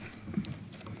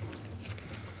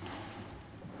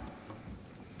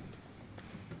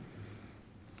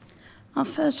Our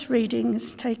first reading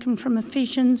is taken from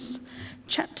Ephesians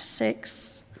chapter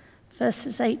 6,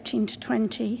 verses 18 to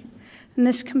 20, and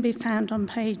this can be found on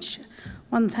page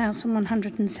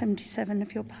 1177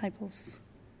 of your Bibles.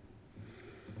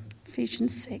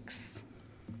 Ephesians 6,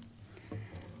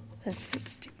 verse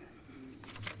 16.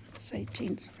 It's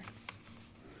 18, sorry.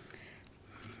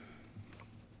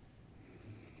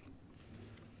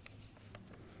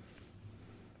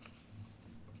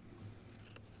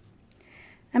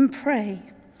 And pray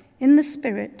in the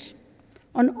Spirit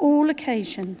on all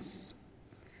occasions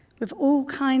with all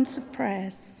kinds of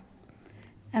prayers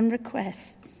and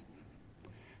requests.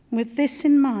 With this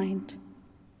in mind,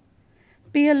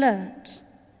 be alert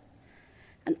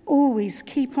and always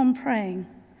keep on praying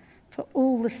for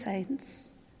all the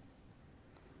saints.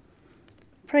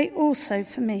 Pray also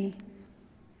for me,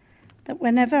 that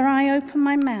whenever I open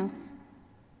my mouth,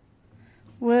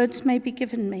 words may be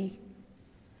given me,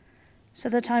 so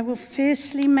that I will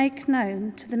fiercely make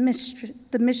known to the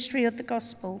mystery of the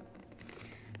gospel,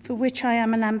 for which I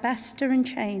am an ambassador in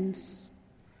chains.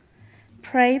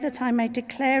 Pray that I may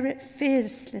declare it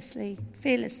fearlessly,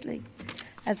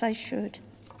 as I should.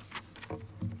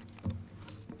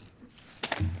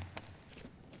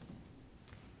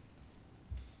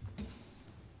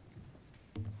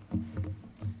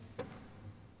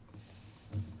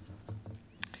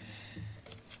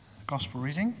 Gospel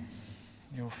reading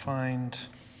you'll find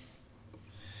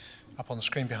up on the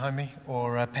screen behind me,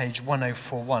 or page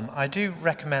 1041. I do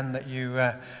recommend that you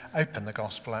open the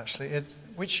Gospel, actually.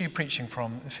 Which are you preaching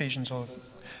from, Ephesians or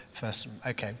first?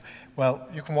 Okay, well,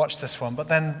 you can watch this one, but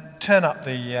then turn up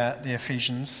the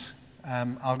Ephesians.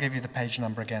 I'll give you the page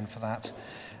number again for that,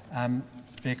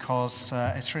 because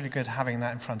it's really good having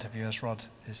that in front of you as Rod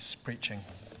is preaching.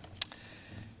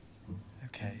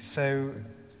 Okay, so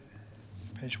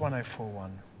page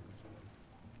 1041.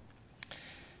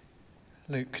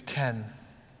 Luke 10,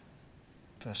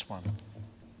 verse 1.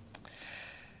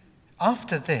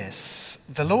 After this,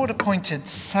 the Lord appointed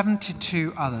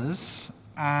 72 others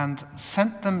and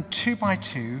sent them 2 by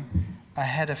 2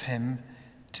 ahead of him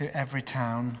to every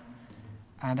town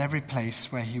and every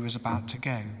place where he was about to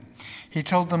go. He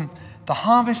told them, "The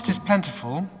harvest is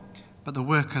plentiful, but the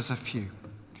workers are few.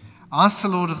 Ask the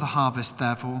Lord of the harvest,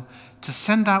 therefore, to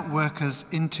send out workers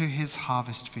into his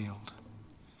harvest field.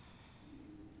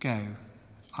 Go.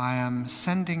 I am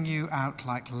sending you out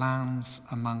like lambs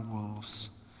among wolves.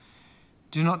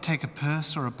 Do not take a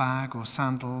purse or a bag or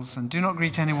sandals, and do not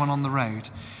greet anyone on the road.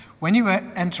 When you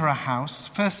enter a house,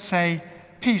 first say,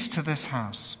 'Peace to this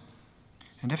house.'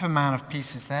 And if a man of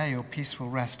peace is there, your peace will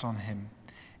rest on him.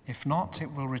 If not,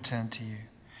 it will return to you.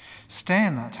 Stay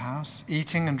in that house,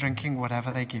 eating and drinking whatever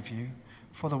they give you,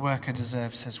 for the worker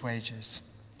deserves his wages.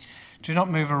 Do not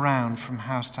move around from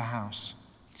house to house.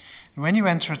 And when you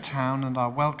enter a town and are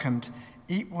welcomed,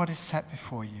 eat what is set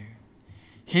before you.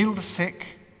 Heal the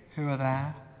sick who are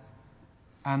there,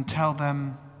 and tell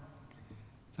them,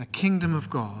 the kingdom of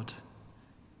God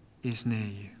is near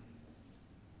you."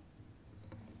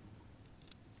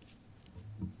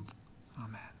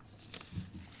 Amen.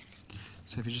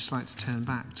 So if you'd just like to turn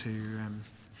back to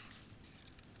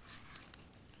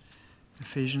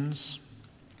Ephesians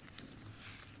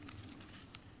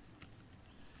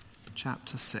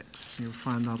chapter 6. You'll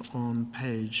find that on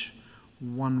page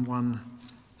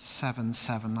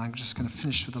 1177. I'm just going to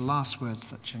finish with the last words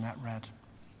that Jeanette read,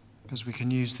 because we can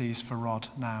use these for Rod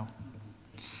now.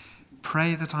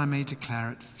 Pray that I may declare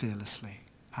it fearlessly,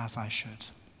 as I should.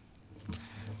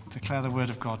 Declare the word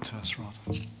of God to us, Rod.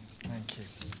 Thank you.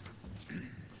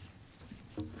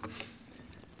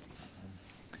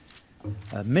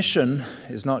 Mission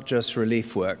is not just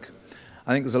relief work.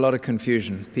 I think there's a lot of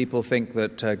confusion. People think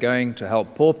that going to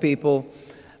help poor people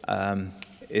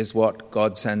is what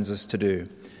God sends us to do.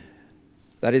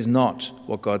 That is not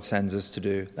what God sends us to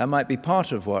do. That might be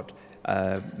part of what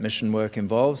mission work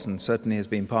involves, and certainly has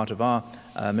been part of our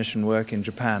mission work in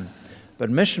Japan.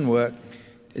 But mission work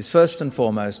is first and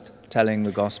foremost telling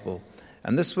the gospel.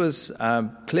 And this was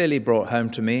clearly brought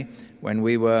home to me when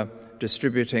we were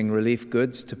distributing relief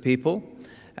goods to people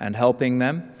and helping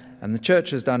them. And the church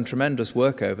has done tremendous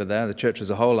work over there, the church as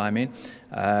a whole, I mean.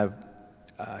 A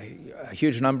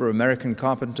huge number of American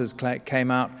carpenters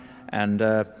came out and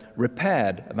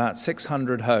repaired about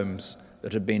 600 homes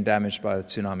that had been damaged by the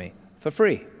tsunami for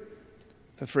free.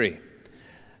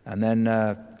 And then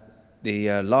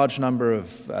the large number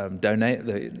of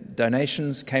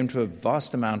donations came to a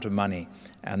vast amount of money,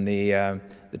 and the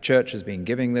church has been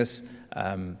giving this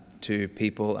to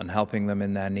people and helping them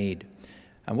in their need.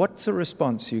 And what's the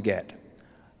response you get?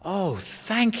 "Oh,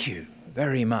 thank you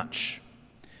very much."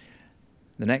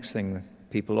 The next thing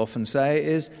people often say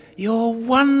is, "You're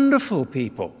wonderful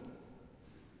people."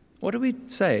 What do we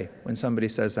say when somebody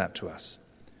says that to us?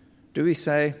 Do we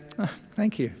say, "Oh,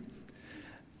 thank you"?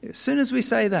 As soon as we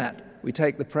say that, we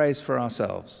take the praise for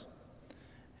ourselves.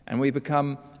 And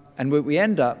we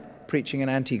end up preaching an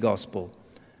anti-gospel,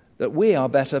 that we are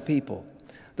better people,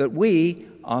 that we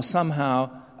are somehow,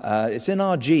 it's in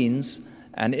our genes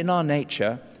and in our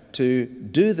nature to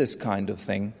do this kind of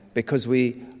thing because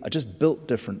we are just built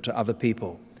different to other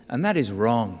people. And that is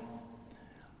wrong.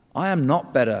 I am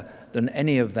not better than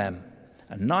any of them,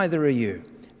 and neither are you.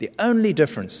 The only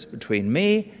difference between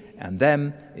me and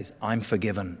them is I'm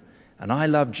forgiven, and I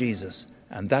love Jesus,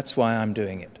 and that's why I'm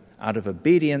doing it, out of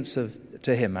obedience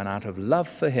to him and out of love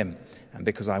for him, and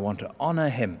because I want to honor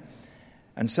him.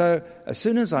 And so as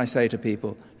soon as I say to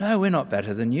people, "No, we're not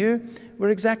better than you, we're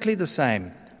exactly the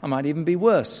same, I might even be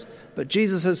worse, but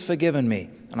Jesus has forgiven me,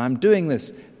 and I'm doing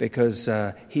this because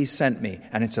he sent me,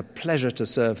 and it's a pleasure to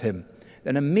serve him,"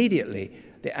 then immediately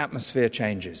the atmosphere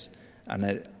changes,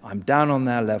 and I'm down on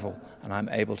their level, and I'm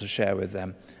able to share with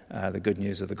them the good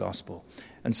news of the gospel.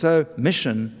 And so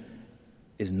mission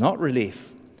is not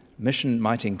relief. Mission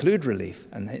might include relief,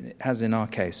 and it has in our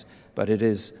case, but it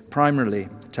is primarily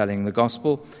telling the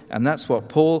gospel, and that's what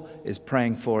Paul is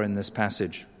praying for in this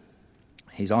passage.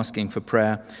 He's asking for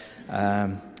prayer.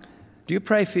 Do you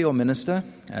pray for your minister?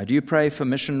 Do you pray for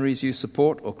missionaries you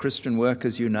support or Christian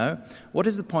workers you know? What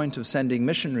is the point of sending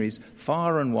missionaries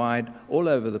far and wide, all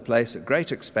over the place, at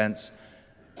great expense,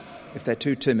 if they're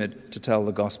too timid to tell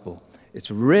the gospel?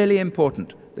 It's really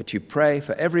important that you pray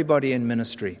for everybody in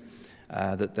ministry,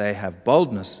 that they have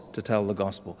boldness to tell the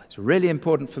gospel. It's really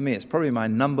important for me. It's probably my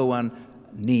number one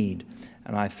need.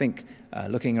 And I think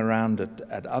looking around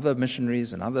at other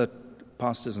missionaries and other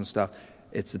pastors and stuff,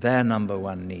 it's their number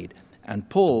one need. And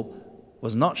Paul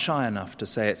was not shy enough to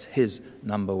say it's his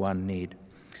number one need.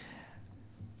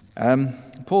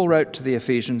 Paul wrote to the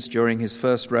Ephesians during his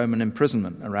first Roman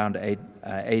imprisonment around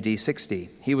AD 60.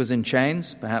 He was in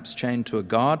chains, perhaps chained to a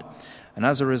guard, and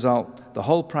as a result, the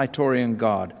whole Praetorian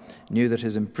Guard knew that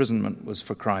his imprisonment was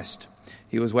for Christ.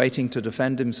 He was waiting to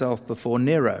defend himself before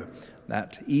Nero,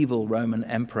 that evil Roman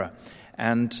emperor.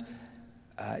 And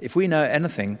if we know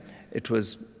anything, it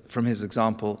was from his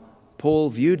example. Paul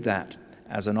viewed that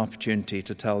as an opportunity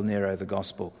to tell Nero the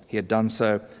gospel. He had done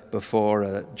so before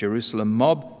a Jerusalem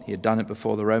mob. He had done it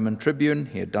before the Roman tribune.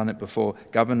 He had done it before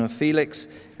Governor Felix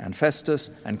and Festus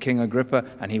and King Agrippa,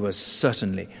 and he was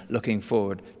certainly looking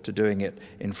forward to doing it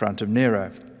in front of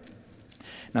Nero.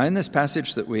 Now, in this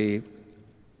passage that we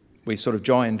sort of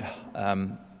joined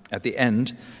at the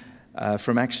end,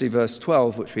 from actually verse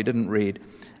 12, which we didn't read,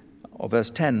 or verse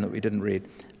 10 that we didn't read,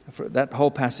 that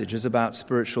whole passage is about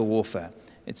spiritual warfare.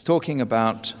 It's talking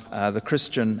about the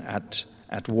Christian at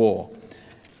war.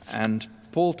 And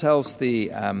Paul tells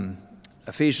the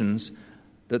Ephesians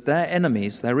that their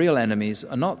enemies, their real enemies,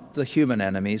 are not the human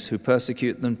enemies who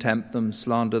persecute them, tempt them,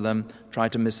 slander them, try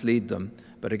to mislead them,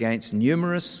 but against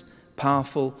numerous,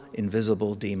 powerful,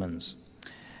 invisible demons.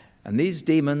 And these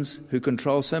demons, who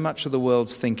control so much of the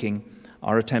world's thinking,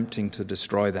 are attempting to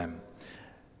destroy them.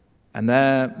 And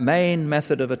their main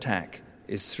method of attack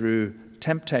is through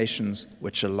temptations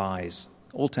which are lies.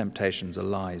 All temptations are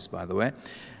lies, by the way.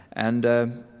 And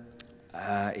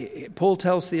Paul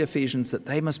tells the Ephesians that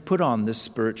they must put on this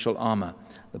spiritual armor,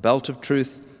 the belt of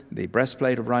truth, the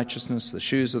breastplate of righteousness, the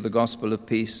shoes of the gospel of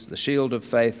peace, the shield of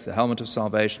faith, the helmet of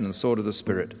salvation, and the sword of the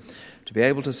Spirit, to be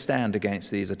able to stand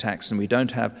against these attacks. And we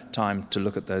don't have time to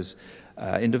look at those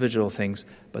individual things,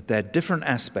 but they're different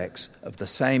aspects of the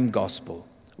same gospel,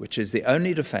 which is the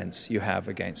only defense you have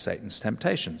against Satan's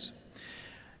temptations.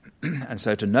 And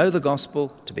so to know the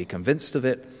gospel, to be convinced of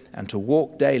it, and to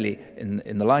walk daily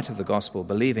in the light of the gospel,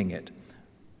 believing it,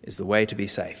 is the way to be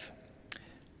safe.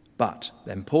 But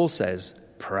then Paul says,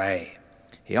 pray.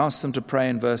 He asks them to pray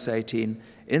in verse 18,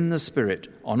 in the Spirit,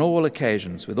 on all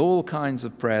occasions, with all kinds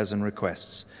of prayers and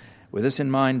requests. With this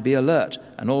in mind, be alert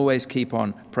and always keep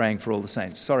on praying for all the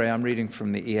saints. Sorry, I'm reading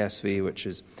from the ESV, which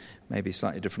is maybe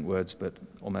slightly different words, but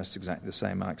almost exactly the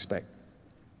same, I expect.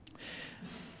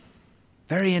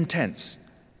 Very intense,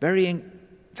 very,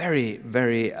 look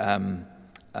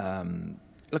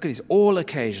at these, all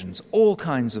occasions, all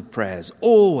kinds of prayers,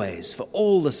 always, for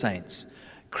all the saints.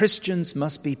 Christians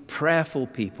must be prayerful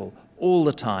people all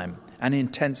the time, and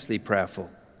intensely prayerful.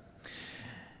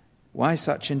 Why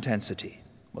such intensity?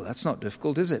 Well, that's not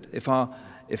difficult, is it? If our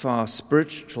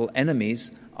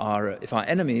enemies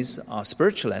are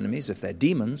spiritual enemies, if they're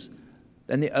demons,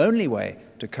 then the only way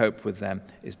to cope with them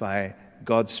is by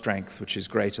God's strength, which is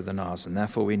greater than ours, and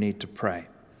therefore we need to pray.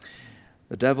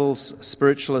 The devil's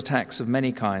spiritual attacks of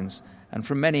many kinds and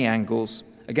from many angles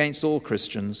against all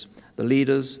Christians, the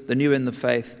leaders, the new in the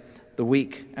faith, the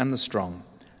weak and the strong,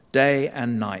 day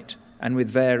and night, and with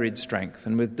varied strength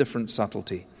and with different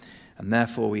subtlety. And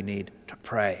therefore we need to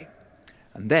pray.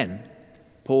 And then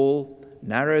Paul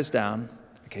narrows down,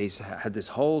 okay, he's had this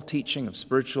whole teaching of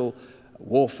spiritual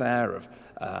warfare, of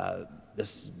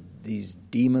these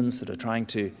demons that are trying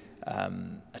to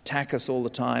attack us all the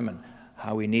time, and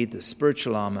how we need the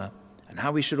spiritual armor, and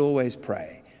how we should always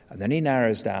pray. And then he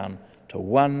narrows down to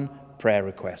one prayer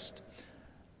request,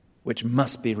 which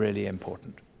must be really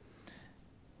important.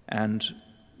 And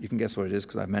you can guess what it is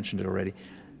because I've mentioned it already.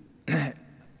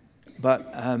 But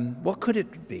what could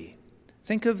it be?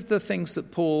 Think of the things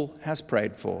that Paul has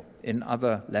prayed for in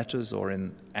other letters or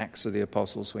in Acts of the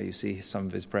Apostles, where you see some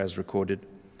of his prayers recorded.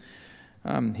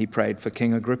 He prayed for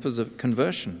King Agrippa's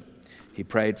conversion. He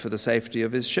prayed for the safety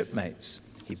of his shipmates.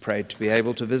 He prayed to be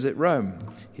able to visit Rome.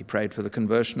 He prayed for the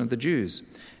conversion of the Jews.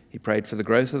 He prayed for the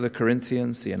growth of the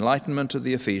Corinthians, the enlightenment of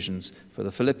the Ephesians, for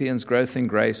the Philippians' growth in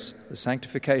grace, the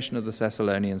sanctification of the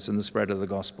Thessalonians, and the spread of the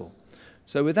gospel.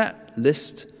 So with that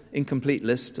list, incomplete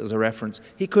list as a reference,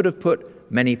 he could have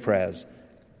put many prayers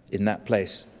in that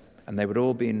place, and they would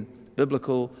all been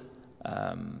biblical,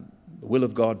 will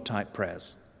of God type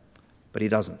prayers. But he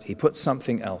doesn't. He puts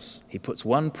something else. He puts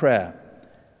one prayer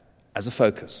as a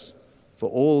focus for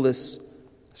all this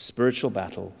spiritual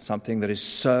battle, something that is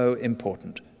so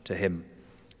important to him.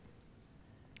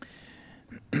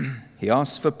 He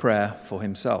asks for prayer for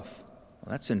himself.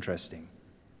 Well, that's interesting.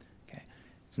 Okay.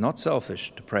 It's not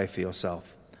selfish to pray for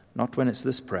yourself, not when it's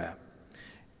this prayer.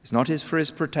 It's not for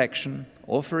his protection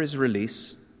or for his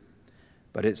release,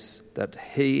 but it's that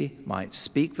he might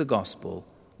speak the gospel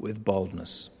with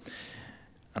boldness.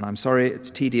 And I'm sorry it's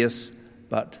tedious,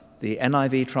 but the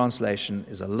NIV translation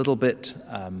is a little bit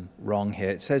wrong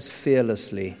here. It says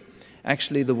fearlessly.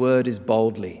 Actually, the word is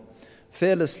boldly.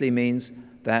 Fearlessly means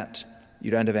that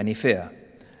you don't have any fear,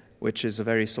 which is a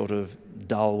very sort of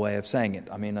dull way of saying it.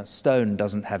 I mean, a stone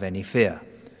doesn't have any fear,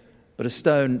 but a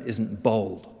stone isn't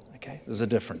bold. Okay, there's a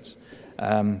difference.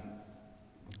 The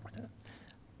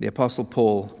Apostle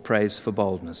Paul prays for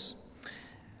boldness.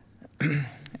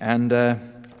 And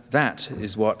that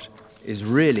is what is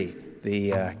really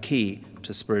the key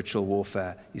to spiritual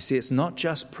warfare. You see, it's not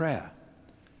just prayer.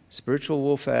 Spiritual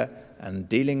warfare and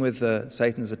dealing with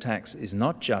Satan's attacks is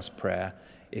not just prayer.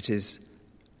 It is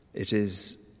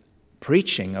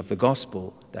preaching of the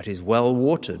gospel that is well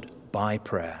watered by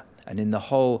prayer and in the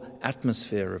whole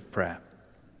atmosphere of prayer.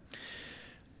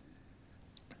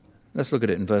 Let's look at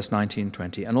it in verse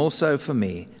 19-20. And also for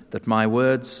me, that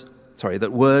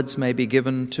words may be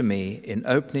given to me in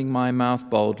opening my mouth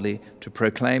boldly to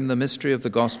proclaim the mystery of the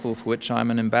gospel, for which I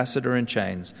am an ambassador in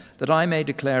chains, that I may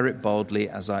declare it boldly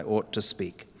as I ought to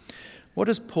speak. What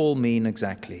does Paul mean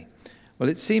exactly? Well,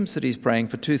 it seems that he's praying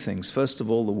for two things. First of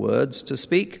all, the words to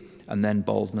speak, and then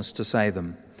boldness to say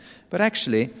them. But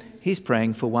actually, he's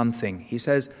praying for one thing. He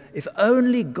says, if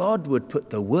only God would put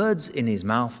the words in his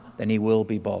mouth, then he will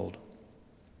be bold.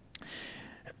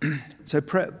 So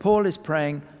Paul is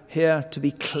praying here to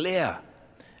be clear.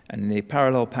 And in the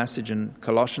parallel passage in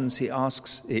Colossians, he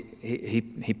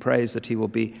prays that he will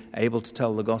be able to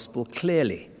tell the gospel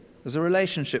clearly. There's a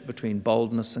relationship between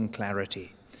boldness and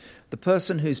clarity. The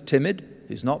person who's timid,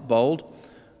 who's not bold,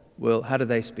 how do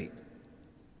they speak?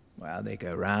 Well, they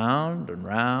go round and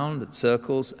round at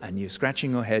circles, and you're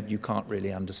scratching your head, you can't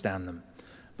really understand them.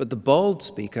 But the bold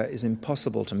speaker is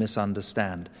impossible to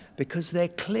misunderstand because they're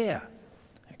clear.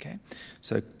 Okay?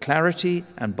 So clarity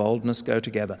and boldness go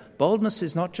together. Boldness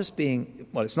is not just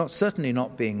it's not certainly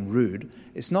not being rude.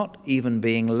 It's not even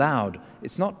being loud.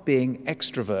 It's not being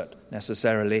extrovert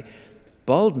necessarily.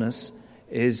 Boldness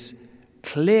is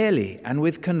clearly and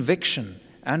with conviction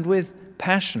and with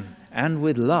passion and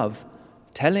with love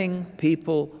telling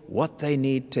people what they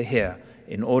need to hear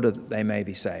in order that they may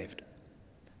be saved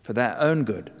for their own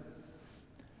good,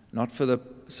 not for the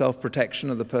self-protection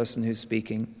of the person who's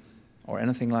speaking or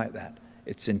anything like that.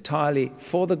 It's entirely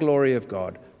for the glory of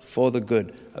God, for the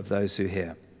good of those who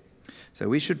hear. So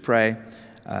we should pray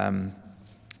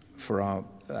for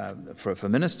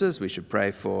ministers. We should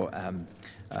pray for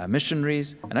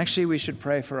missionaries, and actually we should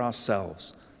pray for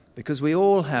ourselves, because we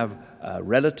all have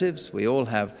relatives, we all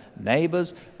have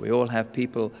neighbors, we all have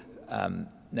people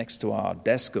next to our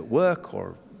desk at work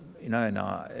or in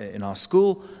our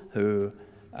school who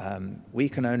we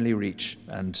can only reach,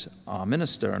 and our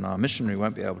minister and our missionary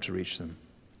won't be able to reach them.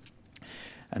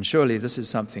 And surely this is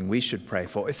something we should pray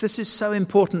for. If this is so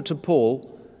important to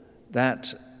Paul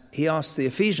that he asked the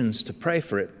Ephesians to pray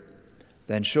for it,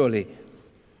 then surely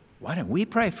why don't we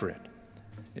pray for it?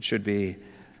 It should be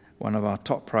one of our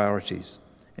top priorities.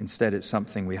 Instead, it's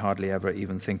something we hardly ever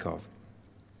even think of.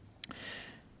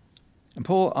 And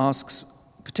Paul asks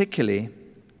particularly,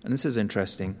 and this is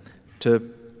interesting,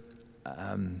 to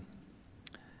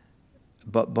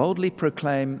but boldly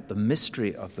proclaim the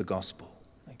mystery of the gospel.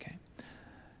 Okay,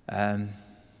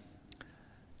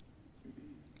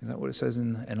 is that what it says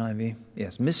in the NIV?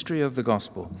 Yes, mystery of the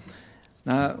gospel.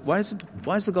 Now, why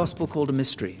is the gospel called a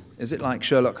mystery? Is it like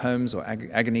Sherlock Holmes or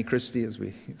Agatha Christie, as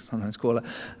we sometimes call her?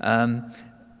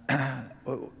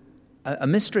 A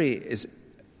mystery is,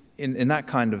 in that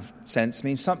kind of sense,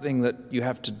 means something that you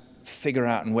have to figure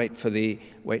out and wait for the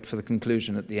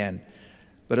conclusion at the end.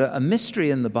 But a mystery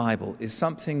in the Bible is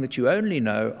something that you only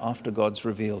know after God's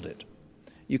revealed it.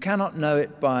 You cannot know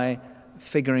it by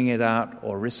figuring it out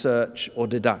or research or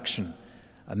deduction.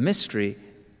 A mystery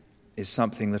is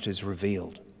something that is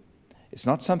revealed. It's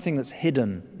not something that's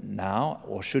hidden now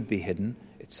or should be hidden.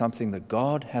 It's something that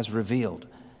God has revealed.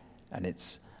 And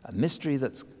it's a mystery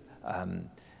that's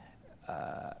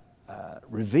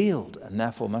revealed and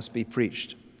therefore must be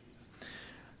preached.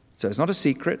 So it's not a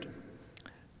secret,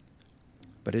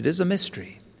 but it is a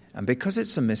mystery. And because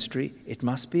it's a mystery, it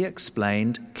must be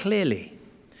explained clearly.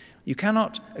 You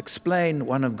cannot explain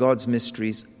one of God's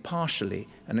mysteries partially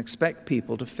and expect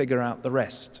people to figure out the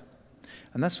rest.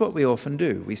 And that's what we often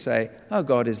do. We say, oh,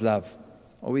 God is love.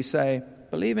 Or we say,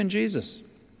 believe in Jesus,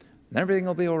 and everything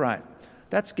will be all right.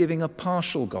 That's giving a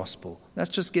partial gospel. That's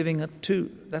just giving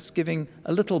that's giving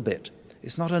a little bit.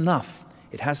 It's not enough.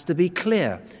 It has to be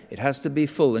clear. It has to be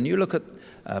full. And you look at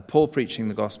Paul preaching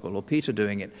the gospel or Peter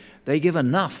doing it. They give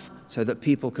enough so that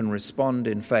people can respond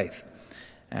in faith.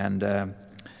 And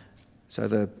so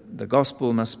the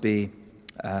gospel must be,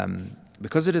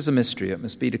 because it is a mystery, it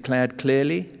must be declared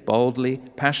clearly, boldly,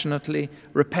 passionately,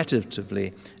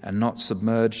 repetitively, and not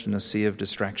submerged in a sea of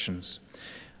distractions.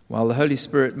 While the Holy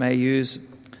Spirit may use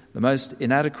the most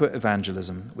inadequate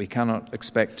evangelism, we cannot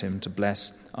expect him to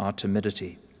bless our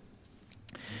timidity.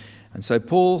 And so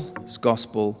Paul's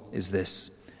gospel is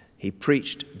this. He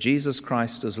preached Jesus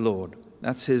Christ as Lord.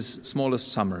 That's his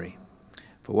smallest summary.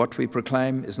 For what we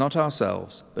proclaim is not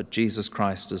ourselves, but Jesus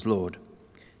Christ as Lord.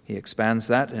 He expands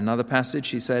that in another passage.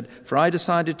 He said, "For I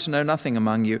decided to know nothing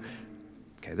among you."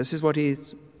 Okay, this is what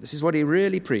he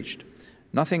really preached.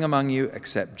 Nothing among you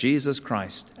except Jesus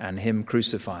Christ and him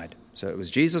crucified. So it was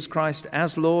Jesus Christ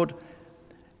as Lord,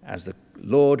 as the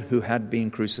Lord who had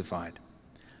been crucified.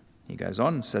 He goes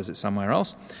on and says it somewhere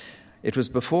else. It was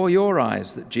before your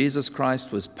eyes that Jesus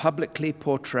Christ was publicly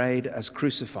portrayed as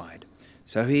crucified.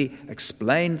 So he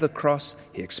explained the cross,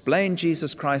 he explained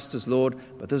Jesus Christ as Lord,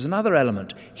 but there's another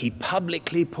element. He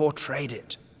publicly portrayed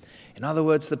it. In other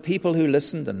words, the people who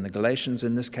listened, and the Galatians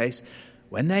in this case,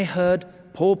 when they heard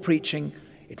Paul preaching,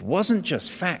 it wasn't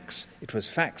just facts, it was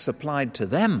facts applied to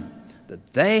them,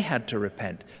 that they had to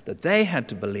repent, that they had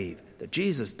to believe, that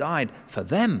Jesus died for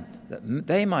them, that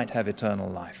they might have eternal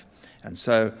life. And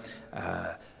so,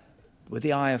 with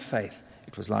the eye of faith,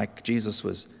 it was like Jesus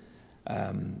was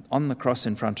on the cross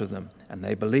in front of them, and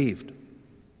they believed.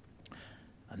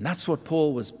 And that's what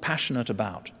Paul was passionate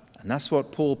about, and that's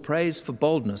what Paul prays for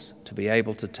boldness to be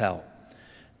able to tell.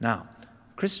 Now,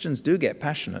 Christians do get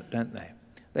passionate, don't they?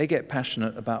 They get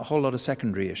passionate about a whole lot of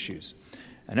secondary issues.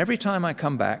 And every time I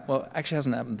come back, well, actually it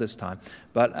hasn't happened this time,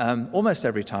 but almost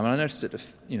every time, and I noticed it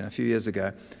a few years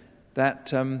ago,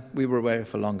 that we were away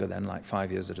for longer than like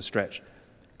 5 years at a stretch.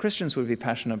 Christians would be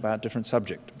passionate about a different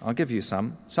subject. I'll give you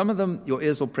some. Some of them your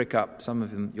ears will prick up, some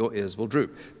of them your ears will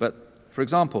droop. But, for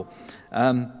example,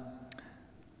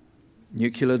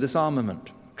 nuclear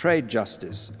disarmament, trade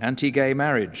justice, anti-gay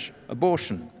marriage,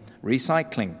 abortion,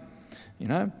 recycling,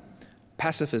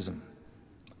 pacifism.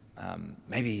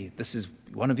 Maybe this is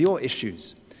one of your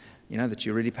issues, that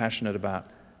you're really passionate about,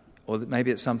 or that maybe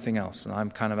it's something else, and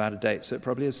I'm kind of out of date, so it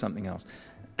probably is something else.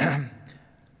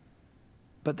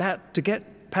 But that, to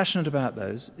get passionate about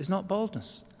those is not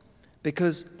boldness,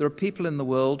 because there are people in the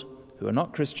world who are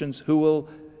not Christians who will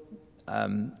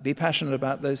be passionate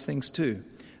about those things too.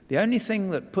 The only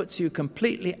thing that puts you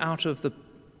completely out of the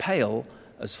pale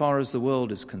as far as the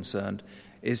world is concerned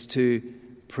is to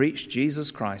preach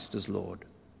Jesus Christ as Lord.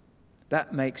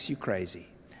 That makes you crazy,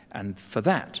 and for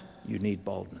that you need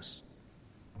boldness.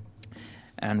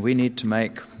 And we need to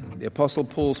make the Apostle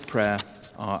Paul's prayer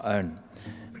our own.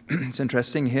 It's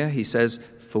interesting here, he says,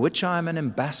 "For which I am an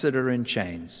ambassador in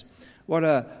chains." What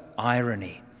a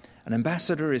irony. An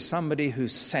ambassador is somebody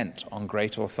who's sent on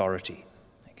great authority.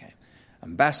 Okay.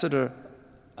 Ambassador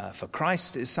for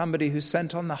Christ is somebody who's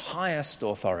sent on the highest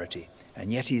authority,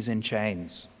 and yet he's in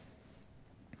chains.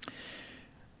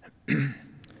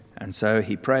 And so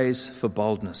he prays for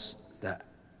boldness,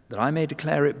 that I may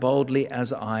declare it boldly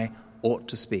as I ought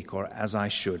to speak, or as I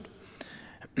should.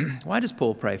 Why does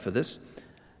Paul pray for this?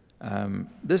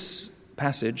 This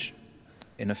passage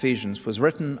in Ephesians was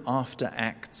written after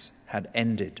Acts had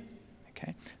ended.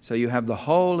 Okay? So you have the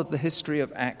whole of the history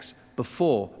of Acts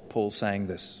before Paul saying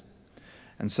this.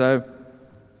 And so,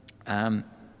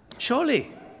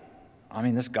 surely,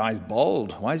 this guy's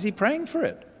bold. Why is he praying for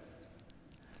it?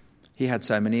 He had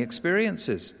so many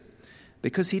experiences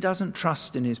because he doesn't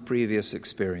trust in his previous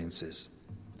experiences.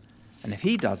 And if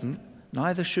he doesn't,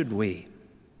 neither should we.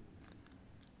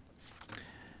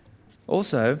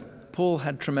 Also, Paul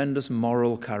had tremendous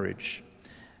moral courage.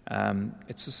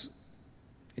 It's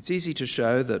easy to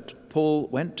show that Paul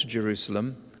went to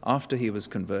Jerusalem after he was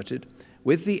converted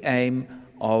with the aim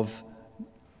of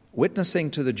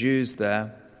witnessing to the Jews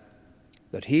there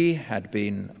that he had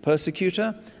been a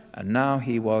persecutor and now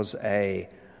he was a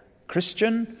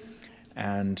Christian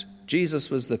and Jesus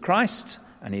was the Christ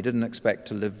and he didn't expect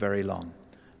to live very long.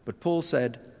 But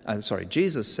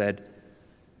Jesus said,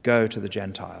 go to the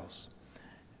Gentiles.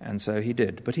 And so he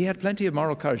did. But he had plenty of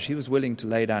moral courage. He was willing to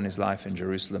lay down his life in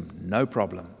Jerusalem, no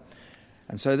problem.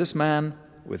 And so this man,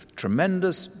 with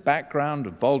tremendous background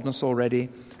of boldness already,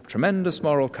 tremendous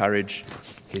moral courage,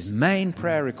 his main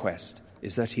prayer request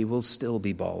is that he will still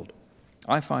be bold.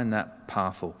 I find that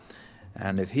powerful.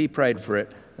 And if he prayed for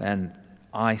it, then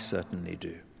I certainly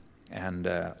do. And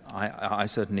I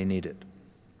certainly need it.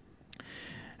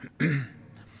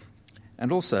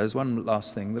 And also, as one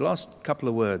last thing, the last couple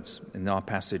of words in our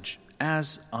passage,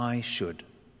 as I should.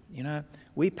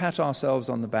 We pat ourselves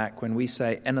on the back when we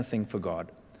say anything for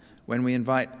God. When we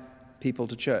invite people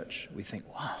to church, we think,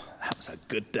 wow, that was a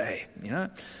good day,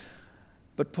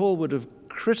 But Paul would have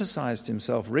criticized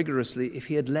himself rigorously if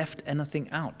he had left anything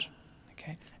out.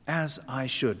 Okay? As I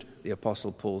should, the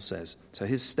Apostle Paul says. So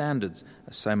his standards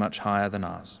are so much higher than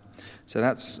ours. So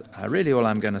that's really all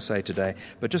I'm going to say today.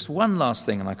 But just one last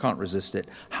thing, and I can't resist it.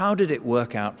 How did it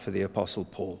work out for the Apostle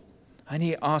Paul? And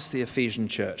he asked the Ephesian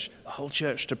church, the whole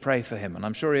church, to pray for him. And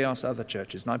I'm sure he asked other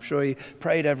churches, and I'm sure he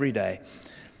prayed every day.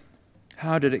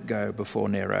 How did it go before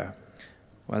Nero?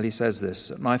 Well, he says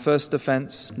this, at my first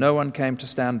offense, no one came to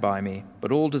stand by me,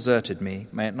 but all deserted me.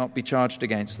 May it not be charged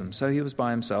against them. So he was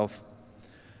by himself.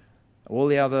 All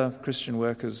the other Christian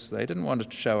workers, they didn't want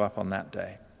to show up on that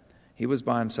day. He was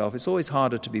by himself. It's always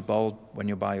harder to be bold when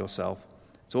you're by yourself.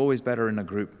 It's always better in a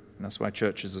group. And that's why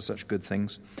churches are such good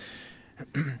things.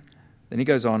 Then he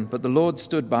goes on, but the Lord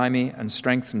stood by me and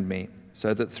strengthened me,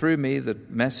 so that through me the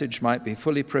message might be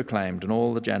fully proclaimed and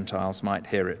all the Gentiles might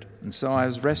hear it. And so I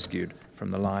was rescued from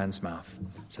the lion's mouth.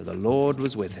 So the Lord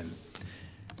was with him.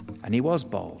 And he was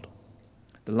bold.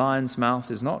 The lion's mouth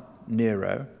is not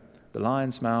Nero. The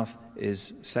lion's mouth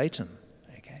is Satan.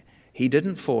 Okay? He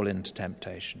didn't fall into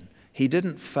temptation. He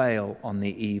didn't fail on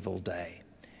the evil day.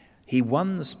 He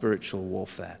won the spiritual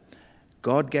warfare.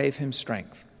 God gave him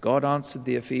strength. God answered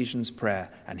the Ephesians' prayer,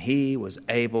 and he was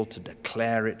able to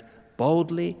declare it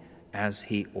boldly as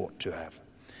he ought to have.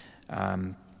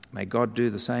 May God do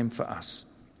the same for us.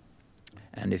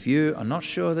 And if you are not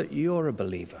sure that you're a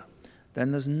believer,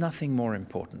 then there's nothing more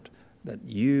important that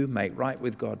you make right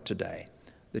with God today,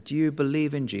 that you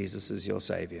believe in Jesus as your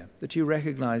Savior, that you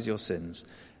recognize your sins,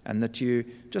 and that you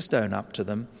just own up to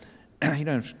them. You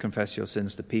don't confess your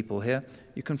sins to people here.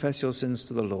 You confess your sins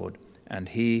to the Lord, and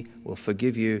he will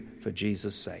forgive you for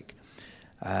Jesus' sake.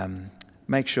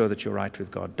 Make sure that you're right with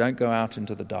God. Don't go out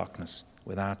into the darkness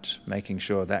without making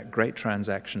sure that great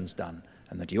transaction's done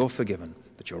and that you're forgiven,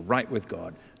 that you're right with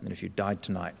God, and that if you died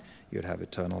tonight, you'd have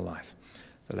eternal life.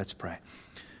 So let's pray.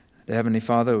 Dear Heavenly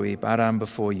Father, we bow down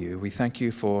before you. We thank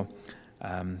you for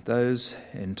those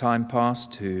in time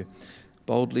past who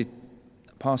boldly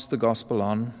passed the gospel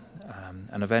on,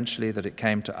 and eventually that it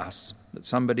came to us, that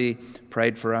somebody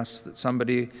prayed for us, that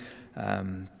somebody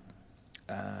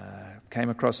came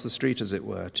across the street, as it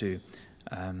were, to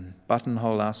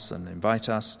buttonhole us and invite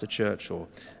us to church, or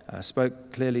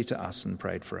spoke clearly to us and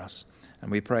prayed for us. And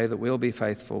we pray that we'll be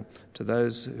faithful to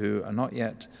those who are not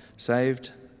yet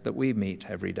saved, that we meet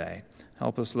every day.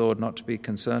 Help us, Lord, not to be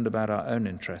concerned about our own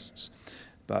interests,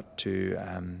 but to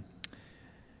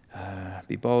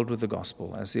be bold with the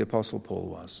gospel, as the Apostle Paul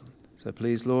was. So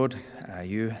please, Lord,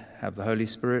 you have the Holy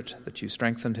Spirit that you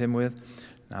strengthened him with.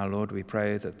 Now, Lord, we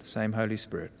pray that the same Holy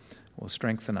Spirit will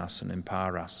strengthen us and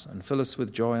empower us and fill us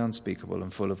with joy unspeakable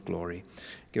and full of glory.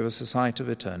 Give us a sight of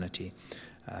eternity.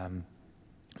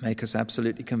 Make us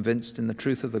absolutely convinced in the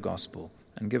truth of the gospel,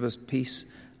 and give us peace,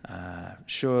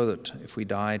 sure that if we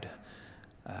died,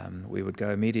 we would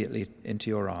go immediately into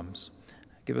your arms.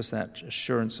 Give us that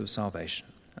assurance of salvation.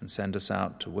 and send us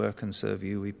out to work and serve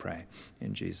you, we pray.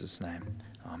 In Jesus' name,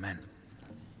 amen.